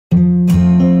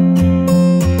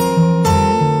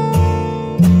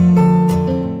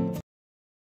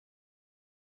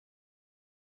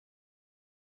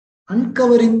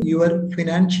uncovering your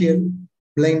financial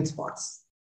blind spots.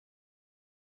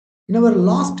 In our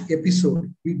last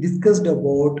episode, we discussed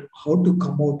about how to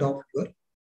come out of your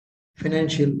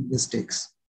financial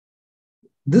mistakes.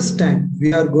 This time,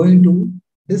 we are going to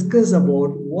discuss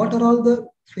about what are all the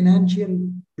financial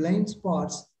blind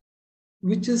spots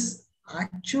which is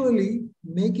actually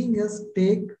making us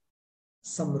take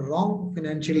some wrong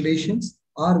financial decisions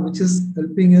or which is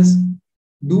helping us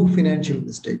do financial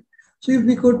mistake. So if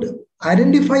we could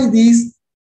identify these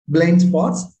blind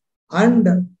spots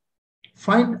and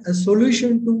find a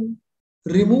solution to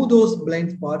remove those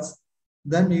blind spots,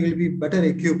 then you will be better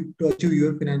equipped to achieve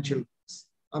your financial goals.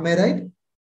 Am I right?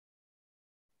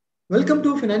 Welcome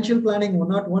to Financial Planning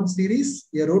 101 series,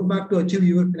 a roadmap to achieve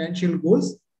your financial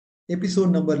goals,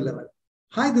 episode number 11.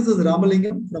 Hi, this is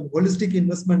Ramalingam from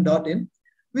holisticinvestment.in.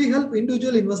 We help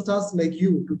individual investors like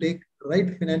you to take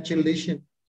right financial decision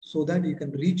so that you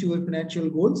can reach your financial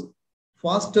goals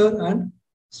faster and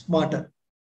smarter.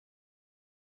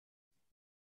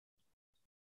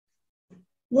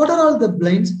 What are all the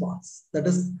blind spots that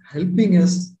is helping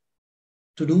us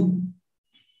to do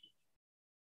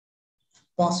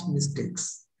past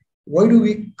mistakes? Why do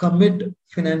we commit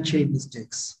financial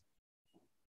mistakes?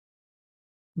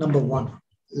 Number one,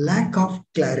 lack of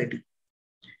clarity.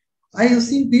 I have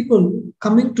seen people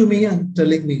coming to me and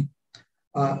telling me,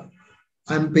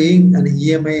 I'm paying an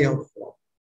EMI of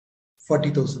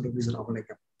 40,000 rupees.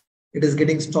 It is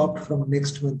getting stopped from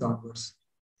next month onwards.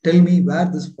 Tell me where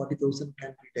this 40,000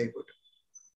 can be diverted.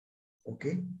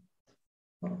 Okay.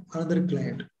 Another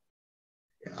client.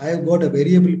 I have got a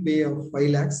variable pay of 5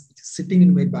 lakhs which is sitting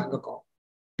in my bank account.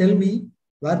 Tell me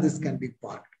where this can be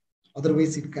parked.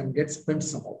 Otherwise, it can get spent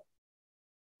somehow.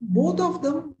 Both of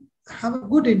them have a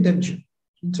good intention.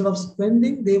 Instead of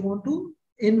spending, they want to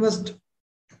invest,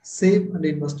 save and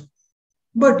invest.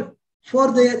 But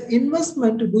for their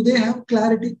investment, do they have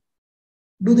clarity?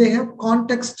 Do they have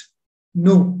context?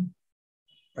 No.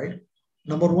 Right?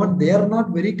 Number one, they are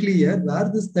not very clear where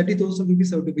this 30,000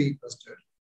 rupees have to be invested.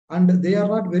 And they are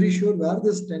not very sure where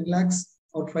this 10 lakhs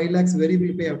or 5 lakhs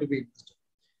variable pay have to be invested.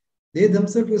 They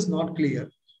themselves is not clear.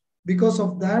 Because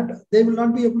of that, they will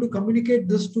not be able to communicate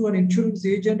this to an insurance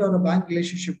agent or a bank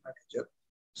relationship manager.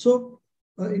 So,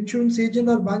 an insurance agent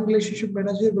or bank relationship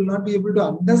manager will not be able to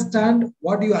understand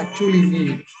what you actually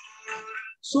need.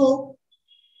 So,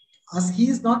 as he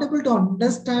is not able to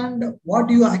understand what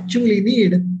you actually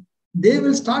need, they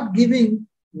will start giving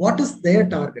what is their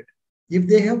target. If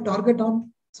they have target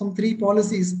on some 3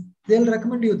 policies, they'll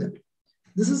recommend you that.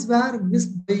 This is where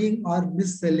misbuying or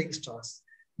mis-selling starts.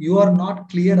 You are not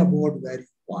clear about where you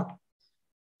want.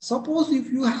 Suppose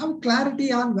if you have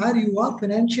clarity on where you are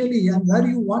financially and where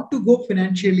you want to go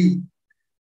financially,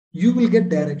 you will get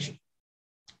direction.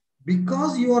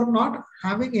 Because you are not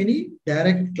having any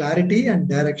direct clarity and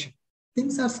direction.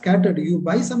 Things are scattered. You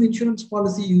buy some insurance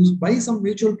policy, you buy some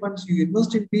mutual funds, you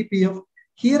invest in PPF.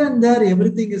 Here and there,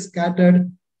 everything is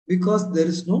scattered because there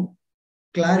is no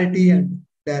clarity and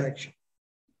direction.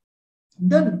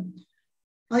 Then,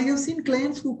 I have seen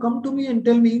clients who come to me and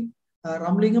tell me,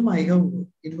 Ramalingam, I have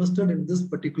invested in this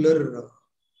particular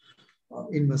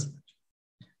investment.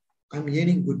 I'm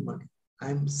earning good money.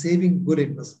 I'm saving good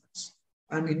investments.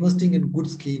 I'm investing in good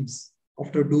schemes.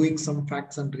 After doing some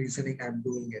facts and reasoning, I'm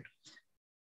doing it.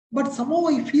 But somehow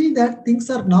I feel that things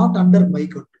are not under my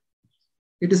control.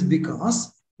 It is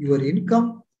because your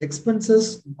income,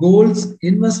 expenses, goals,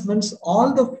 investments,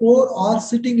 all the 4 are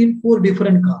sitting in 4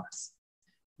 different cards.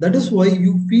 That is why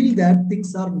you feel that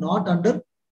things are not under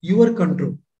your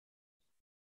control.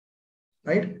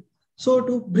 Right? So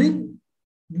to bring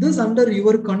this under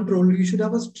your control, you should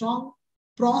have a strong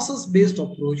process-based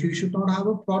approach. You should not have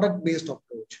a product-based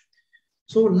approach.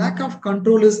 So lack of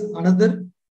control is another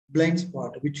blind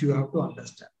spot which you have to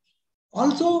understand.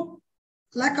 Also,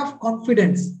 lack of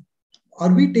confidence.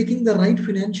 Are we taking the right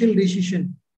financial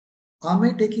decision? Am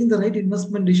I taking the right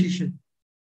investment decision?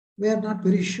 We are not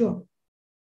very sure.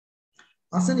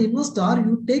 As an investor,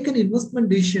 you take an investment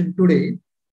decision today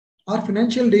or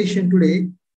financial decision today,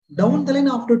 down the line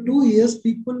after 2 years,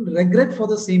 people regret for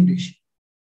the same decision.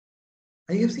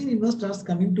 I have seen investors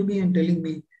coming to me and telling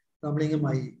me, Ramalingam,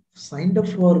 I signed up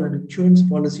for an insurance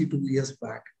policy 2 years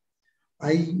back.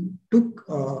 I took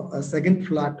a second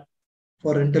flat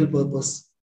for rental purpose.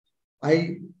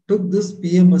 I took this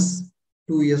PMS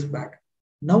 2 years back.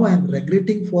 Now I am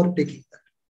regretting for taking that.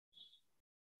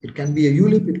 It can be a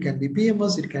ULIP, it can be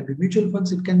PMS, it can be mutual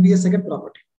funds, it can be a second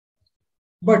property.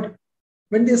 But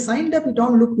when they signed up, it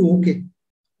all looked okay.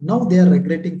 Now they are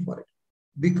regretting for it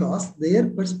because their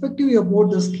perspective about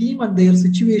the scheme and their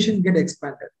situation get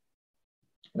expanded.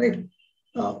 Right?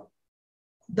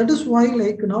 That is why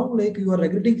like now, like you are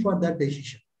regretting for that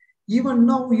decision. Even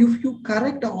now, if you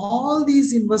correct all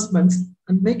these investments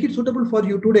and make it suitable for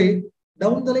you today,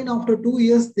 down the line after 2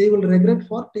 years, they will regret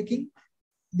for taking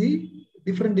the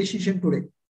different decision today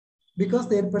because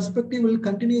their perspective will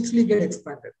continuously get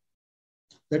expanded.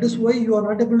 That is why you are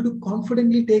not able to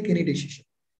confidently take any decision.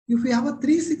 If you have a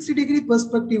 360-degree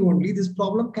perspective only, this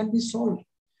problem can be solved.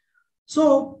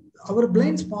 So our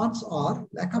blind spots are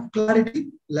lack of clarity,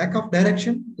 lack of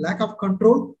direction, lack of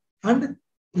control, and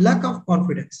lack of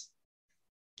confidence.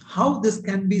 How this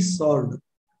can be solved?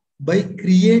 By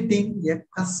creating a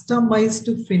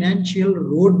customized financial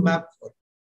roadmap.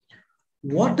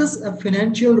 What is a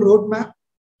financial roadmap?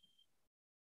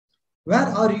 Where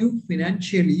are you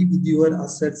financially with your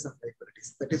assets and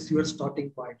liabilities? That is your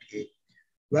starting point A.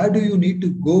 Where do you need to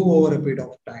go over a period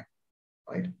of time,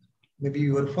 right? Maybe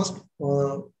your first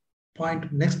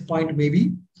point, next point may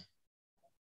be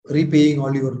repaying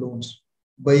all your loans,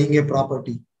 buying a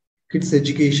property, kids'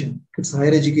 education, kids'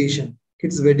 higher education,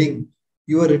 kids' wedding,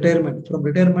 your retirement, from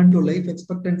retirement to life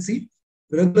expectancy,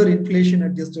 regular inflation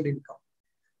adjusted income.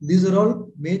 These are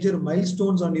all major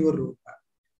milestones on your roadmap.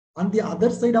 On the other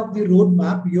side of the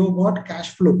roadmap, you got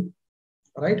cash flow,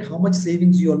 right? How much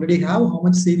savings you already have, how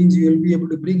much savings you will be able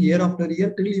to bring year after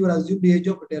year till you are assumed the age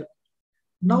of retirement.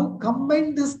 Now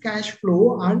combine this cash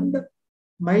flow and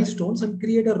milestones and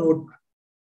create a roadmap.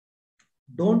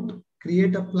 Don't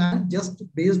create a plan just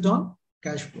based on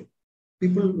cash flow.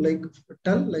 People like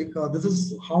tell like this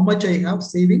is how much I have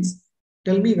savings.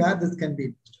 Tell me where this can be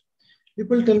invested.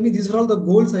 People tell me these are all the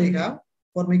goals I have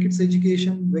for my kids'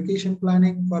 education, vacation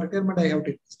planning, for retirement I have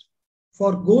to invest.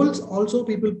 For goals also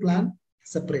people plan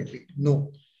separately.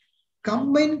 No.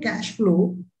 Combine cash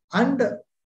flow and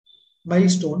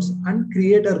milestones and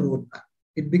create a roadmap.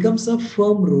 It becomes a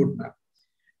firm roadmap.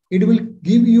 It will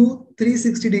give you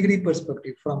 360-degree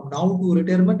perspective from now to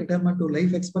retirement, retirement to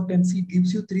life expectancy. It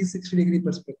gives you 360-degree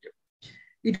perspective.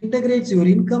 It integrates your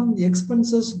income,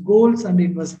 expenses, goals, and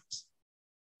investments.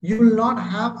 You will not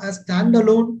have a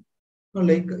standalone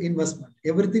like investment.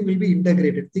 Everything will be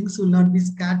integrated. Things will not be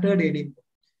scattered anymore.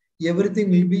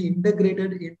 Everything will be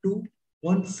integrated into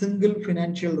one single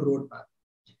financial roadmap.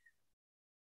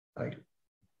 Right?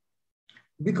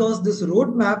 Because this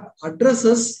roadmap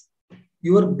addresses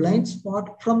your blind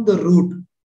spot from the root,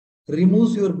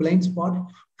 removes your blind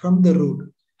spot from the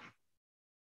root.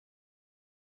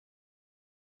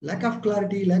 Lack of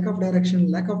clarity, lack of direction,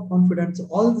 lack of confidence,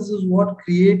 all this is what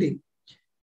creating.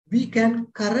 We can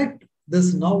correct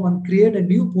this now and create a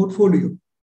new portfolio,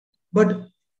 but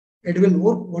it will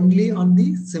work only on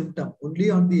the symptom,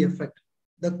 only on the effect.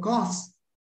 The cause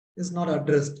is not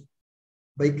addressed.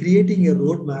 By creating a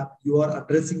roadmap, you are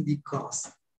addressing the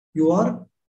cause. You are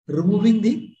removing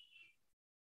the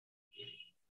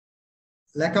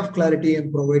lack of clarity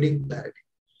and providing clarity.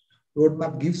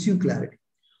 Roadmap gives you clarity.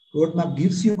 Roadmap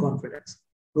gives you confidence.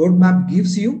 Roadmap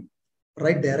gives you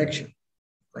right direction.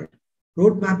 Right?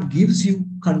 Roadmap gives you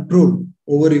control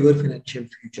over your financial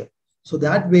future. So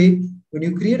that way, when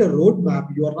you create a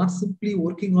roadmap, you are not simply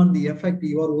working on the effect,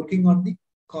 you are working on the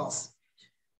cause.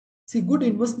 See, good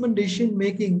investment decision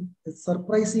making is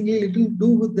surprisingly little to do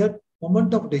with that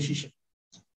moment of decision.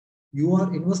 You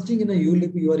are investing in a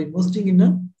ULIP, you are investing in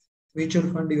a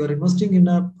mutual fund, you are investing in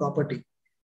a property.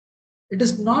 It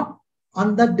is not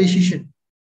on that decision.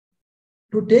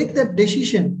 To take that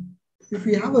decision, if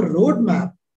you have a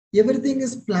roadmap, everything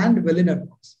is planned well in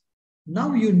advance.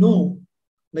 Now you know,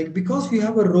 like because you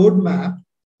have a roadmap,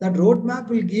 that roadmap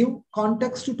will give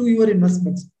context to your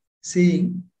investments,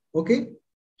 saying, okay,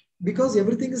 because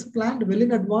everything is planned well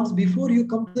in advance before you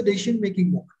come to the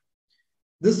decision-making moment.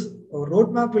 This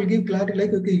roadmap will give clarity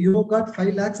like, okay, you got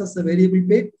 5 lakhs as a variable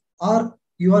pay, or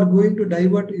you are going to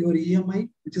divert your EMI,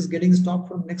 which is getting stopped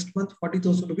from next month,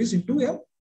 40,000 rupees into a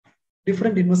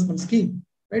different investment scheme,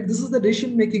 right? This is the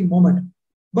decision-making moment.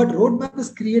 But roadmap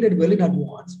is created well in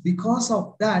advance. Because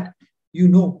of that, you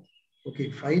know,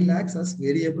 okay, 5 lakhs as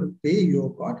variable pay you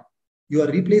have got. You are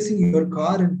replacing your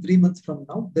car in 3 months from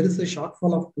now. There is a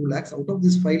shortfall of 2 lakhs. Out of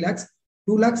this 5 lakhs,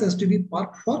 2 lakhs has to be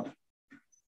parked for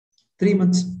 3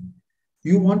 months.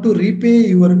 You want to repay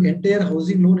your entire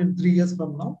housing loan in 3 years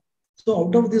from now. So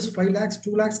out of this 5 lakhs,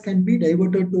 2 lakhs can be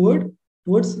diverted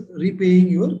towards repaying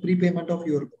your prepayment of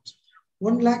your loans.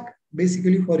 1 lakh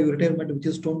basically for your retirement, which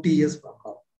is 20 years from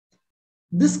now.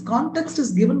 This context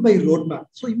is given by roadmap.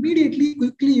 So immediately,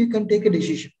 quickly, you can take a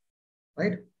decision,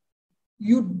 right?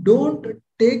 You don't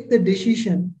take the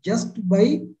decision just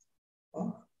by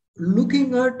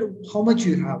looking at how much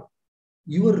you have.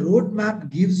 Your roadmap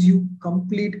gives you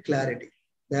complete clarity,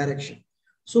 direction.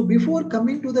 So before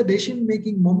coming to the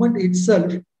decision-making moment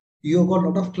itself, you have got a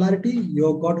lot of clarity, you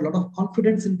have got a lot of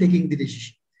confidence in taking the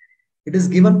decision. It is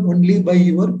given only by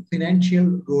your financial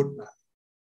roadmap.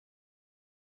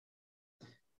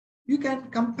 You can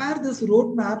compare this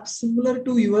roadmap similar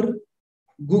to your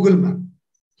Google map.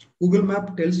 Google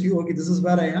map tells you, okay, this is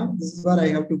where I am, this is where I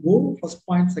have to go, first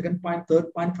point, second point,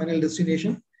 third point, final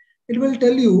destination. It will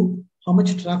tell you how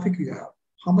much traffic you have,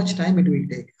 how much time it will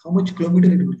take, how much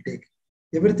kilometer it will take.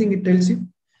 Everything it tells you.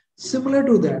 Similar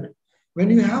to that, when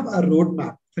you have a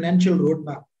roadmap, financial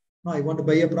roadmap, no, I want to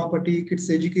buy a property, kids'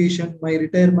 education, my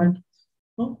retirement.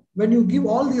 No? When you give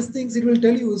all these things, it will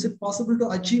tell you, is it possible to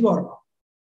achieve or not?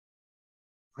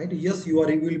 Right? Yes, you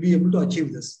will be able to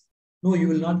achieve this. No, you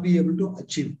will not be able to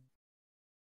achieve.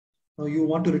 Now you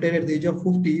want to retire at the age of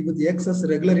 50 with the excess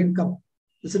regular income.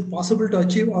 Is it possible to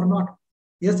achieve or not?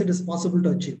 Yes, it is possible to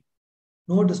achieve.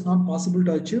 No, it is not possible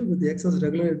to achieve with the excess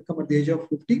regular income at the age of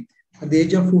 50. At the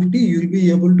age of 50, you will be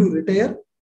able to retire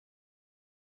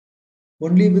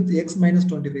only with X minus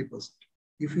 25%.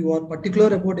 If you are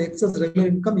particular about excess regular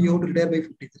income, you have to retire by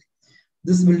 53.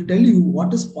 This will tell you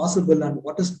what is possible and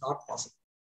what is not possible.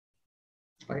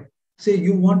 Right? Say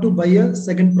you want to buy a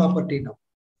second property now.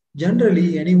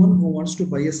 Generally, anyone who wants to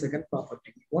buy a second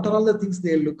property, what are all the things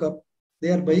they look up? They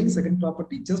are buying second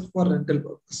property just for rental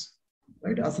purpose.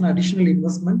 Right? As an additional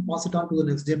investment, pass it on to the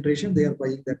next generation, they are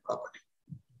buying that property.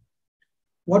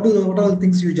 What are the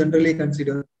things you generally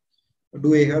consider?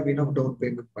 Do I have enough down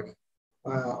payment money?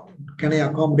 Can I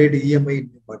accommodate EMI in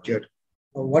the budget?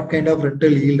 What kind of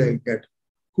rental yield I get?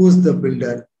 Who's the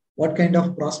builder? What kind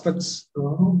of prospects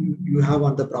you have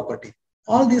on the property?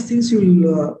 All these things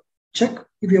you'll check.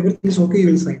 If everything is okay,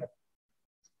 you will sign up.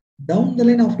 Down the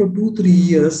line, after 2-3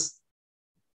 years,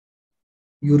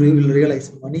 you will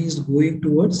realize money is going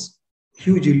towards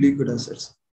huge illiquid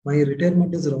assets. My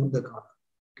retirement is around the corner.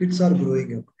 Kids are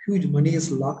growing up. Huge money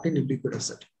is locked in illiquid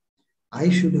asset.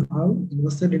 I should have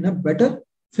invested in a better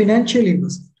financial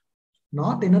investment,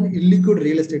 not in an illiquid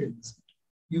real estate investment.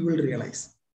 You will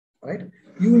realize, right?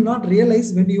 You will not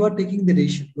realize when you are taking the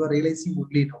decision. You are realizing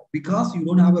only now because you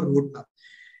don't have a roadmap.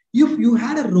 If you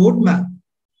had a roadmap,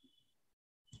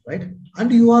 right,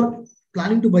 and you are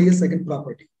planning to buy a second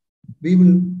property, we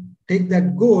will take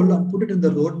that goal and put it in the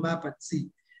roadmap and see.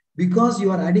 Because you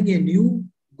are adding a new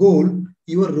goal,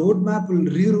 your roadmap will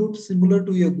reroute similar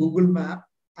to your Google map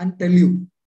and tell you,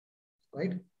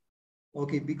 right?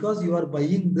 Okay, because you are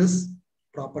buying this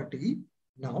property,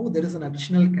 now there is an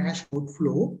additional cash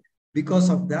outflow. Because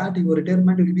of that, your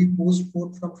retirement will be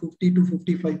postponed from 50 to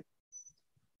 55.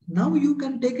 Now you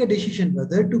can take a decision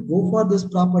whether to go for this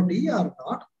property or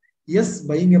not. Yes,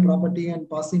 buying a property and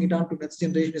passing it on to next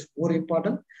generation is more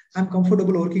important. I'm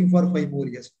comfortable working for 5 more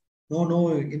years. No,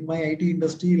 in my IT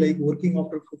industry, like working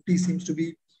after 50 seems to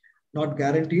be not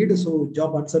guaranteed. So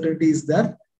job uncertainty is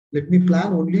there. Let me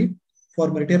plan only for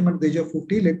my retirement at the age of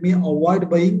 50. Let me avoid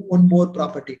buying one more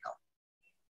property now.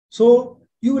 So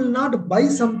you will not buy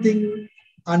something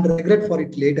and regret for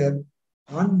it later.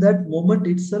 On that moment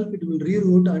itself, it will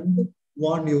reroute and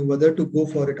warn you whether to go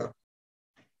for it or not.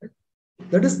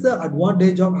 That is the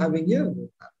advantage of having a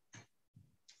roadmap.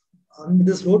 And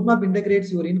this roadmap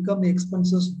integrates your income,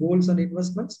 expenses, goals, and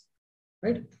investments.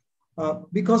 Right?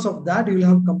 Because of that, you will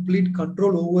have complete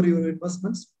control over your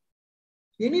investments.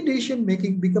 Any decision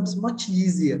making becomes much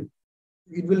easier.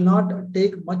 It will not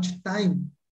take much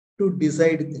time to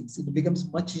decide things. It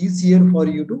becomes much easier for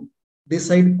you to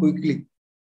decide quickly.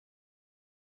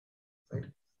 Right?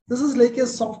 This is like a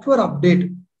software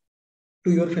update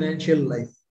to your financial life.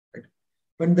 Right?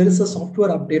 When there is a software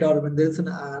update or when there is an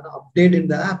update in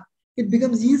the app, it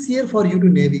becomes easier for you to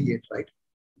navigate. Right?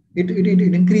 It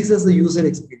increases the user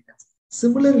experience.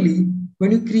 Similarly,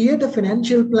 when you create a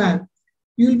financial plan,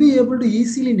 you will be able to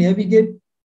easily navigate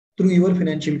through your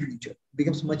financial future. It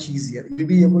becomes much easier. You'll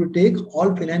be able to take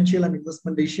all financial and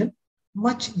investment decisions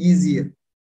much easier.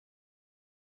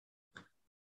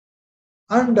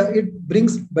 And it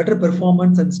brings better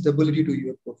performance and stability to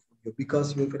your portfolio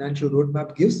because your financial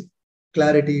roadmap gives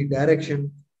clarity,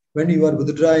 direction. When you are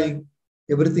withdrawing,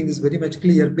 everything is very much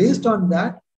clear. Based on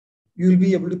that, you will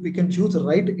be able to pick and choose the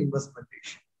right investment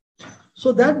decision.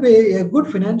 So that way, a good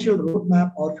financial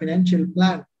roadmap or financial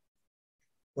plan,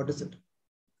 what is it?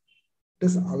 It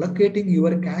is allocating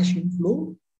your cash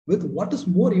inflow with what is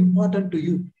more important to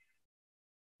you.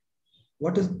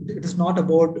 It is not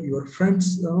about your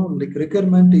friends, like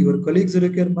requirement, your colleagues'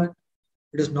 requirement.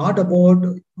 It is not about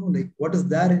like what is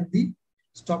there in the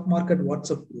stock market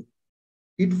WhatsApp group.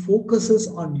 It focuses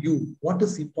on you. What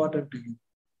is important to you?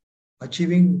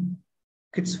 Achieving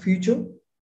kids' future,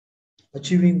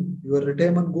 achieving your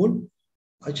retirement goal,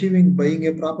 achieving buying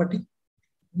a property.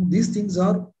 These things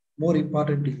are more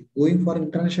important to you. Going for an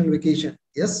international vacation.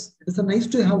 Yes, it is a nice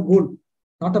to have goal,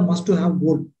 not a must to have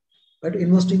goal. But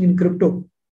investing in crypto,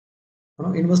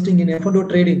 investing in F&O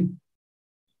trading.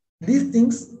 These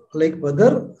things, like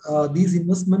whether these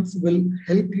investments will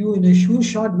help you in a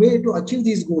short way to achieve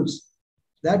these goals,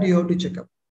 that you have to check up,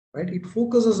 right? It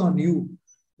focuses on you,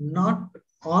 not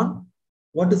on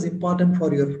what is important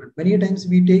for your friend. Many times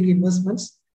we take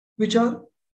investments which are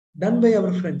done by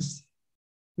our friends,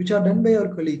 which are done by our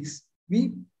colleagues.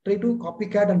 We try to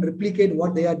copycat and replicate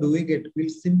what they are doing it. We'll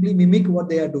simply mimic what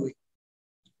they are doing.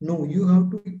 No, you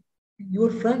have to,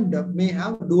 your friend may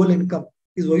have dual income.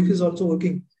 His wife is also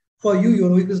working. For you, your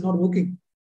wife is not working.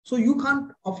 So you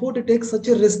can't afford to take such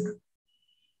a risk.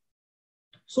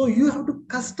 So you have to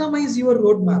customize your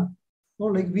roadmap.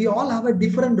 Like we all have a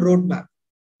different roadmap.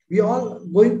 We all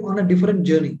going on a different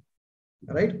journey,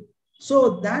 right?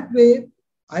 So that way,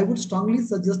 I would strongly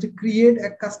suggest to create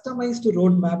a customized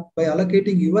roadmap by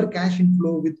allocating your cash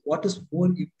inflow with what is more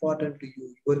important to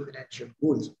you, your financial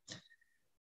goals.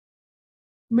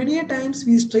 Many a times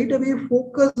we straight away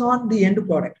focus on the end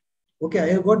product. Okay, I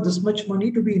have got this much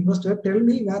money to be invested. Tell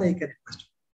me where I can invest.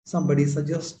 Somebody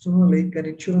suggests, like an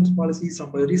insurance policy.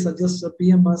 Somebody suggests a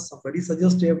PMS. Somebody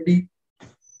suggests FD.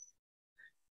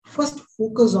 First,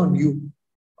 focus on you.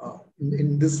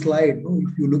 In this slide,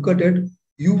 if you look at it,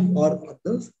 you are at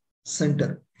the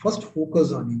center. First,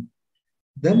 focus on you.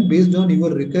 Then, based on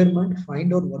your requirement,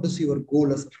 find out what is your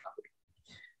goal as a family.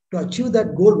 To achieve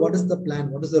that goal, what is the plan?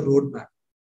 What is the roadmap?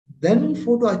 Then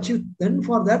for that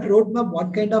roadmap,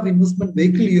 what kind of investment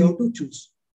vehicle you have to choose.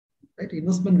 Right?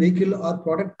 Investment vehicle or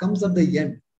product comes at the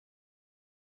end,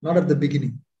 not at the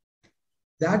beginning.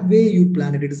 That way you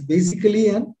plan it. It is basically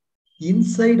an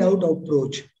inside-out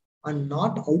approach and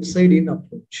not outside-in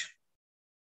approach.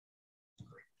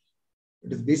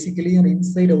 It is basically an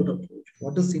inside-out approach.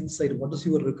 What is inside? What is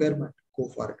your requirement? Go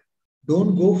for it.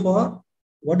 Don't go for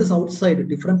what is outside.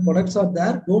 Different products are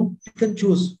there. Don't pick and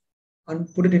choose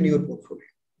and put it in your portfolio.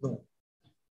 No.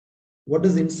 What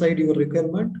is inside your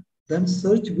requirement? Then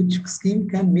search which scheme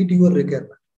can meet your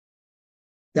requirement.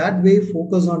 That way,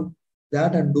 focus on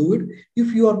that and do it.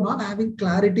 If you are not having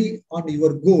clarity on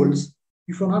your goals,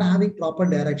 if you are not having proper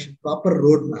direction, proper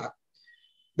roadmap,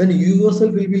 then you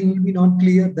yourself will be not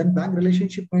clear. Then bank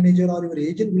relationship manager or your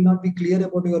agent will not be clear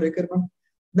about your requirement.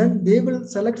 Then they will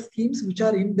select schemes which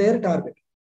are in their target.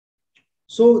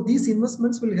 So these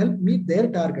investments will help meet their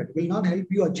target, will not help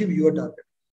you achieve your target.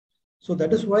 So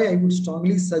that is why I would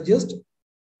strongly suggest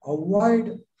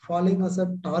avoid falling as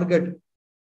a target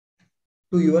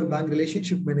to your bank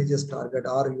relationship manager's target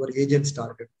or your agent's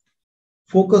target.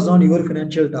 Focus on your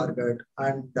financial target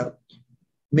and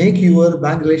make your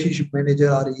bank relationship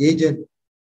manager or agent,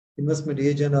 investment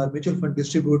agent or mutual fund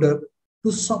distributor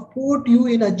to support you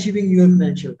in achieving your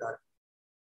financial target.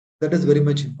 That is very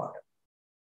much important.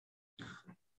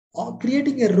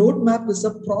 Creating a roadmap is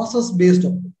a process-based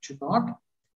approach, not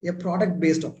a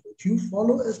product-based approach. You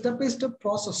follow a step-by-step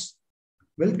process.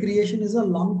 Wealth creation is a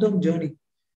long-term journey.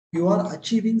 You are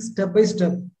achieving step by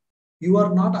step. You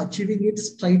are not achieving it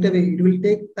straight away. It will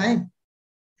take time.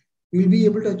 You will be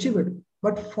able to achieve it,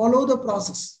 but follow the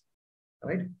process,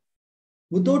 right?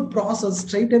 Without process,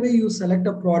 straight away you select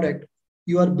a product,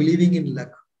 you are believing in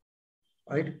luck,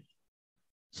 right?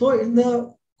 So in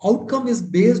the outcome is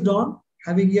based on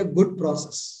having a good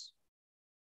process.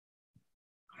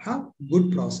 Have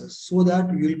good process so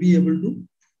that you will be able to,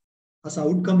 as an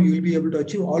outcome, you will be able to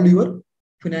achieve all your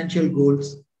financial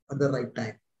goals at the right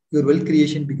time. Your wealth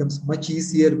creation becomes much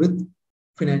easier with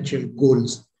financial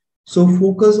goals. So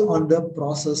focus on the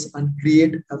process and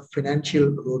create a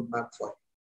financial roadmap for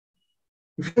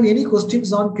you. If you have any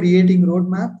questions on creating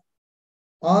roadmap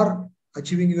or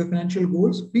achieving your financial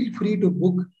goals, feel free to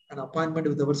book an appointment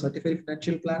with our certified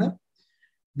financial planner.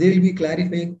 They will be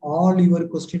clarifying all your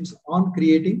questions on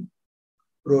creating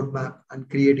roadmap and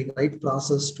creating right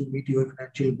process to meet your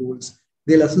financial goals.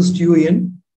 They'll assist you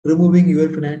in removing your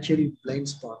financial blind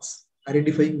spots,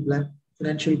 identifying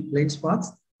financial blind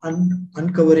spots, and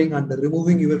uncovering and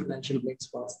removing your financial blind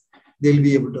spots. They'll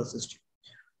be able to assist you.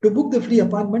 To book the free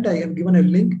appointment, I have given a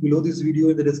link below this video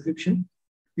in the description.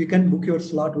 You can book your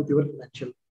slot with your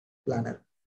financial planner.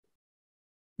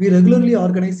 We regularly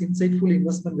organize insightful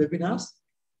investment webinars.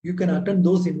 You can attend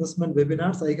those investment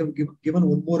webinars. I have given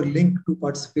one more link to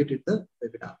participate in the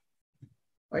webinar.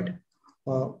 Right?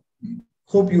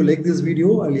 Hope you like this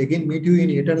video. I'll again meet you in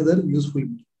yet another useful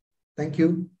video. Thank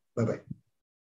you. Bye-bye.